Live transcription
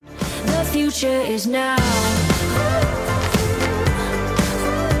future is now.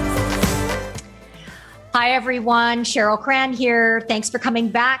 Hi, everyone. Cheryl Cran here. Thanks for coming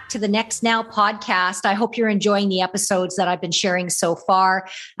back to the Next Now podcast. I hope you're enjoying the episodes that I've been sharing so far.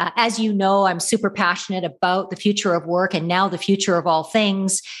 As you know, I'm super passionate about the future of work and now the future of all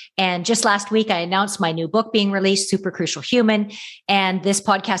things. And just last week, I announced my new book being released, Super Crucial Human. And this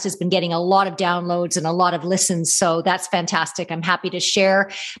podcast has been getting a lot of downloads and a lot of listens. So that's fantastic. I'm happy to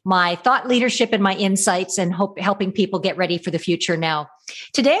share my thought leadership and my insights and helping people get ready for the future now.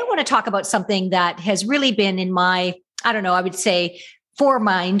 Today, I want to talk about something that has really been in my, I would say,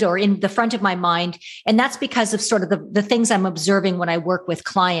 foremind or in the front of my mind. And that's because of sort of the things I'm observing when I work with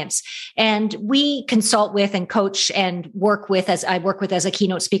clients. And we consult with and coach and work with, as a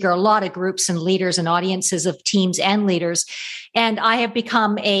keynote speaker, a lot of groups and leaders and audiences of teams and leaders. And I have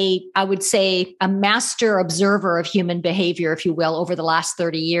become a master observer of human behavior, if you will, over the last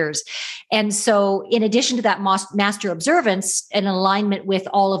 30 years. And so in addition to that master observance and alignment with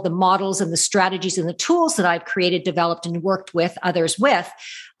all of the models and the strategies and the tools that I've created, developed, and worked with others with,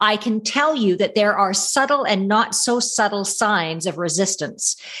 I can tell you that there are subtle and not so subtle signs of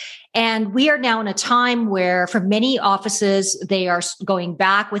resistance. And we are now in a time where for many offices, they are going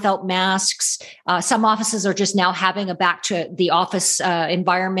back without masks. Some offices are just now having a back to the office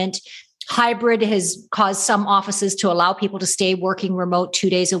environment. Hybrid has caused some offices to allow people to stay working remote 2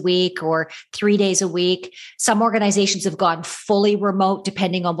 days a week or 3 days a week. Some organizations have gone fully remote,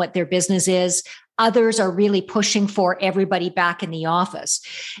 depending on what their business is. Others are really pushing for everybody back in the office.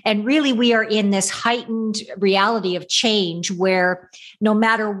 And really, we are in this heightened reality of change where no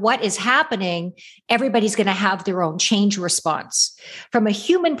matter what is happening, everybody's going to have their own change response. From a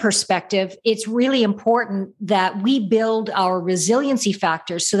human perspective, it's really important that we build our resiliency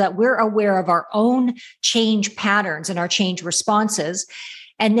factors so that we're aware of our own change patterns and our change responses,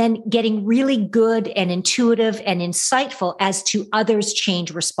 and then getting really good and intuitive and insightful as to others'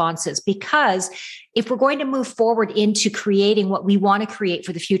 change responses. Because if we're going to move forward into creating what we want to create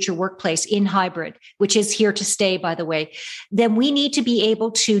for the future workplace in hybrid, which is here to stay, by the way, then we need to be able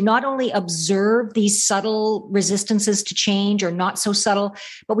to not only observe these subtle resistances to change or not so subtle,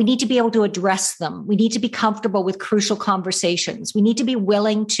 but we need to be able to address them. We need to be comfortable with crucial conversations. We need to be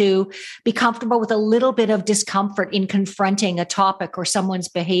willing to be comfortable with a little bit of discomfort in confronting a topic or someone's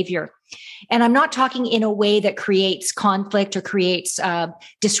behavior. And I'm not talking in a way that creates conflict or creates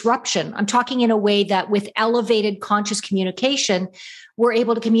disruption. I'm talking in a way that with elevated conscious communication, we're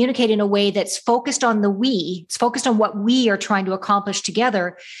able to communicate in a way that's focused on the we. It's focused on what we are trying to accomplish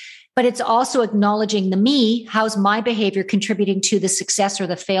together. But it's also acknowledging the me. How's my behavior contributing to the success or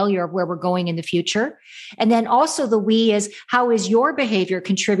the failure of where we're going in the future? And then also the we is, how is your behavior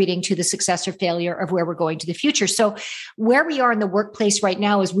contributing to the success or failure of where we're going to the future? So where we are in the workplace right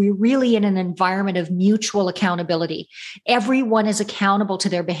now is we're really in an environment of mutual accountability. Everyone is accountable to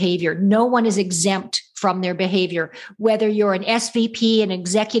their behavior. No one is exempt from their behavior, whether you're an SVP, an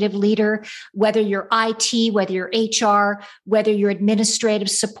executive leader, whether you're IT, whether you're HR, whether you're administrative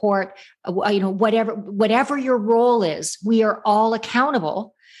support, whatever your role is, we are all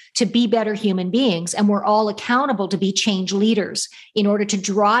accountable to be better human beings. And we're all accountable to be change leaders in order to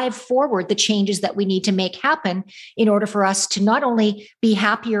drive forward the changes that we need to make happen in order for us to not only be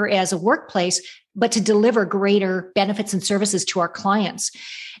happier as a workplace, but to deliver greater benefits and services to our clients.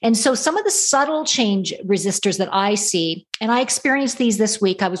 And so some of the subtle change resistors that I see, and I experienced these this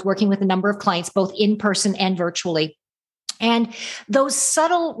week. I was working with a number of clients, both in person and virtually. And those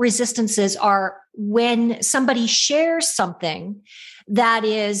subtle resistances are when somebody shares something that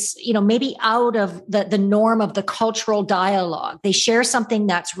is, maybe out of the norm of the cultural dialogue. They share something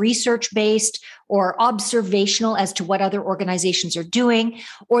that's research-based or observational as to what other organizations are doing,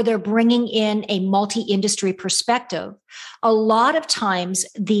 or they're bringing in a multi-industry perspective. A lot of times,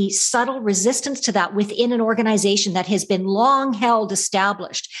 the subtle resistance to that within an organization that has been long held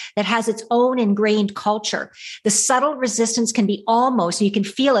established, that has its own ingrained culture, the subtle resistance can be almost, you can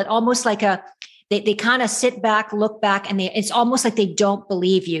feel it almost like they kind of sit back, look back, and it's almost like they don't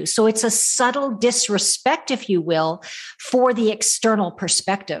believe you. So it's a subtle disrespect, if you will, for the external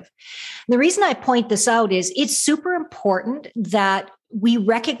perspective. And the reason I point this out is it's super important that we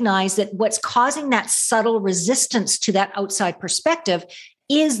recognize that what's causing that subtle resistance to that outside perspective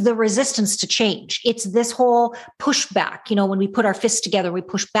is the resistance to change. It's this whole pushback. When we put our fists together, we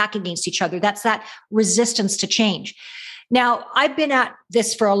push back against each other. That's that resistance to change. Now, I've been at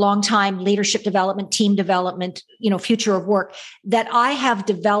this for a long time, leadership development, team development, future of work, that I have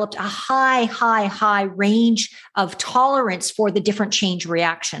developed a high range of tolerance for the different change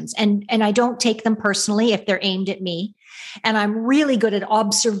reactions. And I don't take them personally if they're aimed at me. And I'm really good at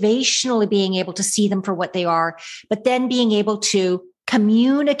observationally being able to see them for what they are, but then being able to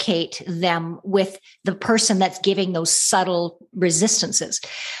communicate them with the person that's giving those subtle resistances.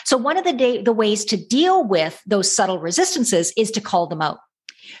 So one of the ways to deal with those subtle resistances is to call them out.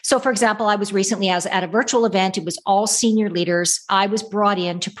 So, for example, I was recently at a virtual event. It was all senior leaders. I was brought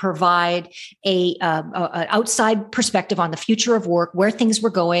in to provide a outside perspective on the future of work, where things were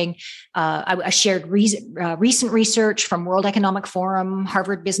going. I shared recent research from World Economic Forum,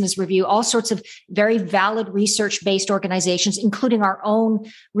 Harvard Business Review, all sorts of very valid research-based organizations, including our own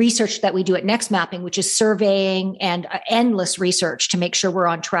research that we do at Next Mapping, which is surveying and endless research to make sure we're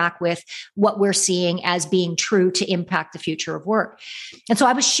on track with what we're seeing as being true to impact the future of work. And so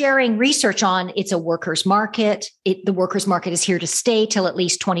I was sharing research on it's a workers' market. The workers' market is here to stay till at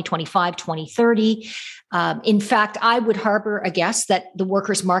least 2025, 2030. In fact, I would harbor a guess that the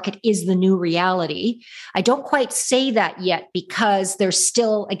workers' market is the new reality. I don't quite say that yet because there's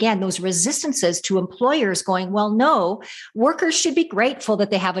still, again, those resistances to employers going, well, no, workers should be grateful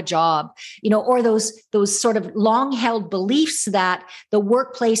that they have a job, or those sort of long-held beliefs that the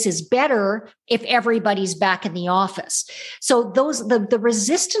workplace is better if everybody's back in the office. So the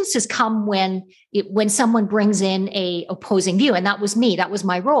resistances come when someone brings in a opposing view, and that was me. That was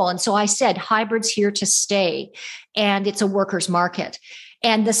my role. And so I said, hybrid's here to stay, and it's a workers' market.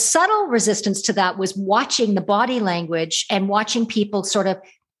 And the subtle resistance to that was watching the body language and watching people sort of,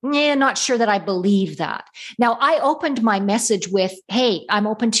 not sure that I believe that. Now, I opened my message with, hey, I'm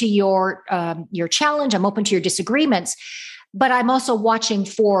open to your challenge. I'm open to your disagreements. But I'm also watching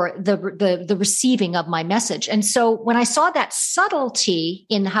for the receiving of my message. And so when I saw that subtlety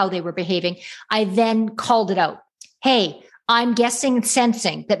in how they were behaving, I then called it out. Hey, I'm guessing and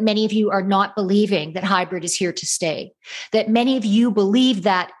sensing that many of you are not believing that hybrid is here to stay, that many of you believe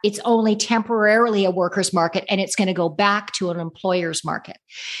that it's only temporarily a workers' market and it's going to go back to an employer's market.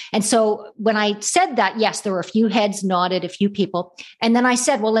 And so when I said that, yes, there were a few heads nodded, a few people. And then I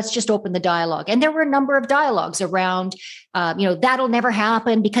said, well, let's just open the dialogue. And there were a number of dialogues around, that'll never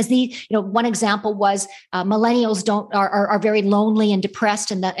happen because one example was millennials are very lonely and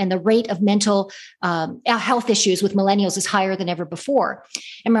depressed, and the rate of mental health issues with millennials is higher than ever before.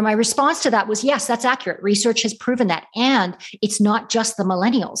 And my response to that was, yes, that's accurate. Research has proven that. And it's not just the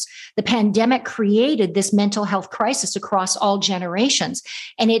millennials. The pandemic created this mental health crisis across all generations.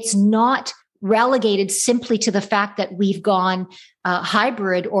 And it's not relegated simply to the fact that we've gone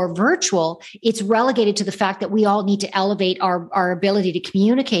hybrid or virtual. It's relegated to the fact that we all need to elevate our ability to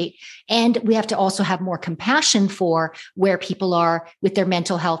communicate. And we have to also have more compassion for where people are with their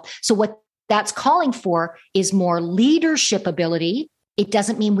mental health. So what that's calling for is more leadership ability. It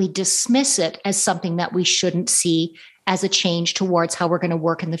doesn't mean we dismiss it as something that we shouldn't see as a change towards how we're going to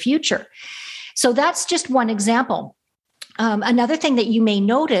work in the future. So that's just one example. Another thing that you may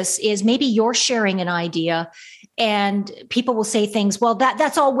notice is maybe you're sharing an idea and people will say things, well,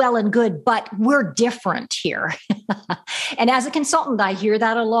 that's all well and good, but we're different here. And as a consultant, I hear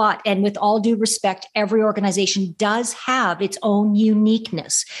that a lot. And with all due respect, every organization does have its own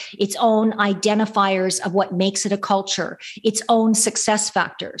uniqueness, its own identifiers of what makes it a culture, its own success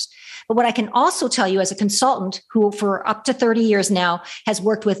factors. But what I can also tell you as a consultant who for up to 30 years now has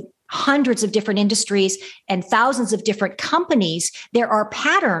worked with hundreds of different industries and thousands of different companies, there are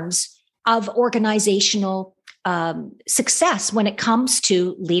patterns of organizational success when it comes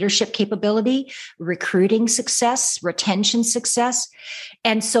to leadership capability, recruiting success, retention success.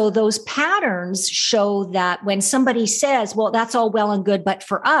 And so those patterns show that when somebody says, well, that's all well and good, but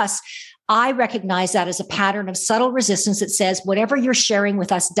for us, I recognize that as a pattern of subtle resistance that says whatever you're sharing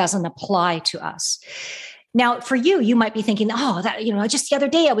with us doesn't apply to us. Now, for you, you might be thinking, just the other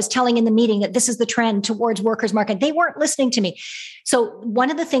day I was telling in the meeting that this is the trend towards workers' market. They weren't listening to me. So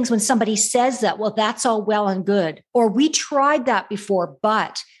one of the things when somebody says that, well, that's all well and good, or we tried that before,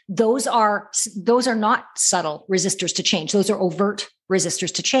 but those are not subtle resistors to change. Those are overt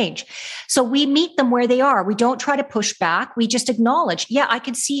resistors to change. So we meet them where they are. We don't try to push back. We just acknowledge, yeah, I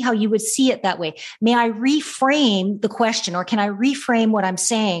can see how you would see it that way. May I reframe the question, or can I reframe what I'm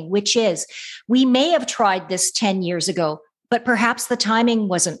saying, which is, we may have tried this 10 years ago, but perhaps the timing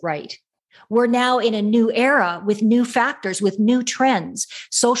wasn't right. We're now in a new era with new factors, with new trends,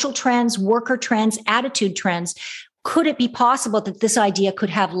 social trends, worker trends, attitude trends. Could it be possible that this idea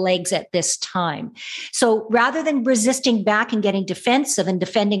could have legs at this time? So rather than resisting back and getting defensive and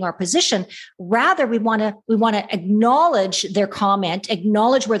defending our position, rather we want to acknowledge their comment,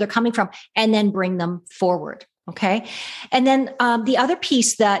 acknowledge where they're coming from, and then bring them forward. Okay. And then the other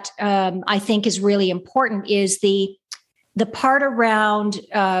piece that I think is really important is the part around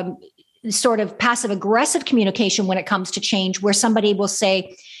sort of passive aggressive communication when it comes to change, where somebody will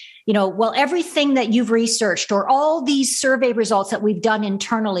say, well, everything that you've researched or all these survey results that we've done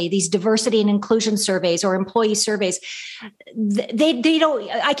internally, these diversity and inclusion surveys or employee surveys, they don't,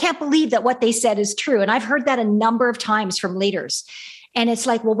 I can't believe that what they said is true. And I've heard that a number of times from leaders. And it's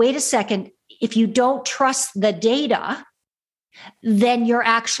like, well, wait a second. If you don't trust the data, then you're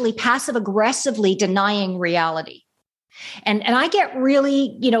actually passive aggressively denying reality. And I get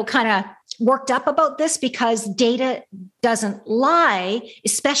really, kind of worked up about this because data doesn't lie,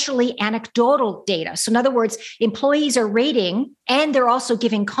 especially anecdotal data. So in other words, employees are rating and they're also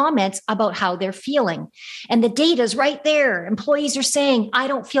giving comments about how they're feeling. And the data is right there. Employees are saying, I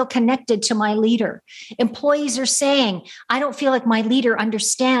don't feel connected to my leader. Employees are saying, I don't feel like my leader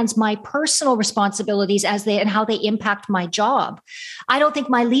understands my personal responsibilities and how they impact my job. I don't think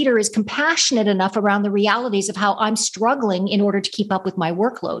my leader is compassionate enough around the realities of how I'm struggling in order to keep up with my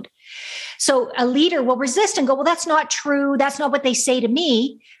workload. So a leader will resist and go, well, that's not true. That's not what they say to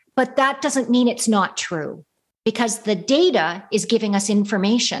me. But that doesn't mean it's not true, because the data is giving us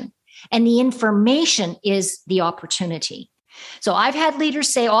information, and the information is the opportunity. So I've had leaders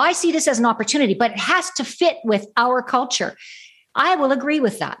say, oh, I see this as an opportunity, but it has to fit with our culture. I will agree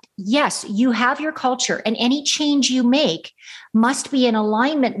with that. Yes, you have your culture, and any change you make must be in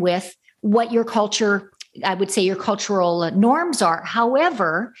alignment with what your culture, I would say your cultural norms are.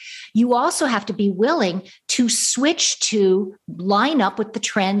 However, you also have to be willing to switch to line up with the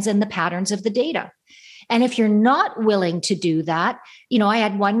trends and the patterns of the data. And if you're not willing to do that, I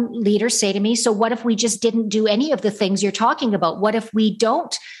had one leader say to me, so what if we just didn't do any of the things you're talking about? What if we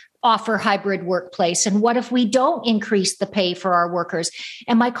don't offer hybrid workplace? And what if we don't increase the pay for our workers?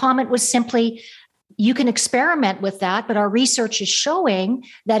 And my comment was simply, you can experiment with that, but our research is showing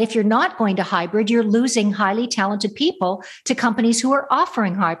that if you're not going to hybrid, you're losing highly talented people to companies who are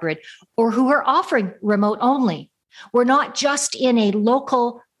offering hybrid or who are offering remote only. We're not just in a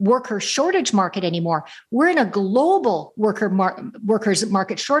local worker shortage market anymore. We're in a global workers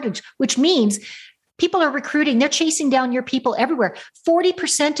market shortage, which means people are recruiting. They're chasing down your people everywhere.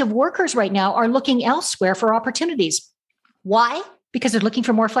 40% of workers right now are looking elsewhere for opportunities. Why? Because they're looking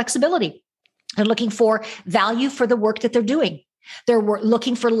for more flexibility. They're looking for value for the work that they're doing. They're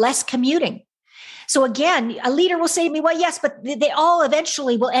looking for less commuting. So again, a leader will say to me, well, yes, but they all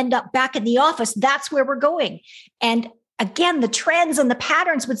eventually will end up back in the office. That's where we're going. And again, the trends and the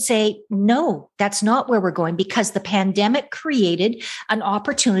patterns would say, no, that's not where we're going, because the pandemic created an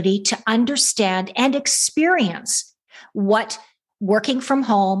opportunity to understand and experience what working from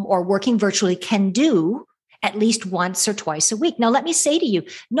home or working virtually can do at least once or twice a week. Now, let me say to you,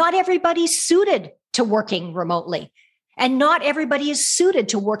 not everybody's suited to working remotely, and not everybody is suited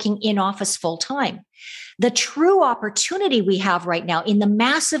to working in office full time. The true opportunity we have right now in the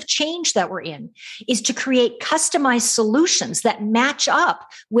massive change that we're in is to create customized solutions that match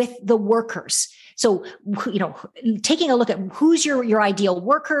up with the workers. So, taking a look at who's your ideal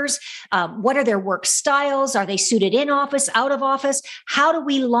workers, what are their work styles? Are they suited in office, out of office? How do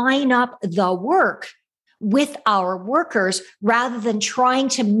we line up the work with our workers rather than trying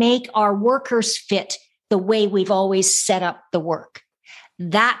to make our workers fit the way we've always set up the work?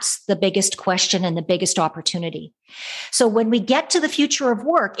 That's the biggest question and the biggest opportunity. So when we get to the future of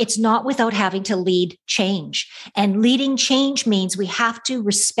work, it's not without having to lead change. And leading change means we have to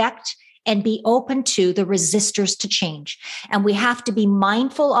respect and be open to the resistors to change. And we have to be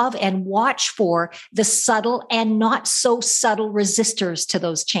mindful of and watch for the subtle and not so subtle resistors to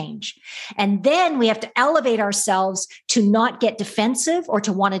those change. And then we have to elevate ourselves to not get defensive or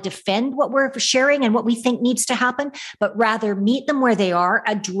to want to defend what we're sharing and what we think needs to happen, but rather meet them where they are,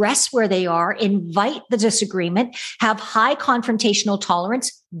 address where they are, invite the disagreement, have high confrontational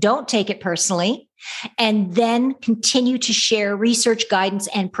tolerance, don't take it personally, and then continue to share research, guidance,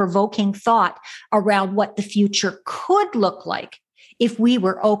 and provoking thought around what the future could look like if we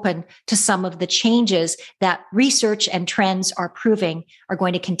were open to some of the changes that research and trends are proving are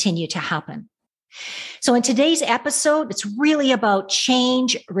going to continue to happen. So in today's episode, it's really about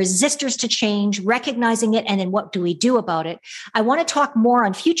change, resistors to change, recognizing it, and then what do we do about it? I want to talk more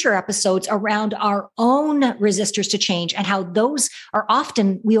on future episodes around our own resistors to change and how those are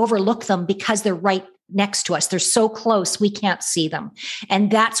often, we overlook them because they're right next to us. They're so close, we can't see them.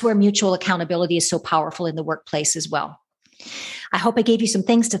 And that's where mutual accountability is so powerful in the workplace as well. I hope I gave you some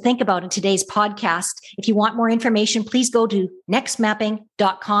things to think about in today's podcast. If you want more information, please go to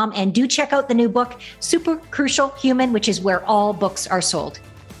nextmapping.com and do check out the new book, Super Crucial Human, which is where all books are sold.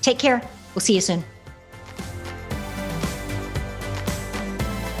 Take care. We'll see you soon.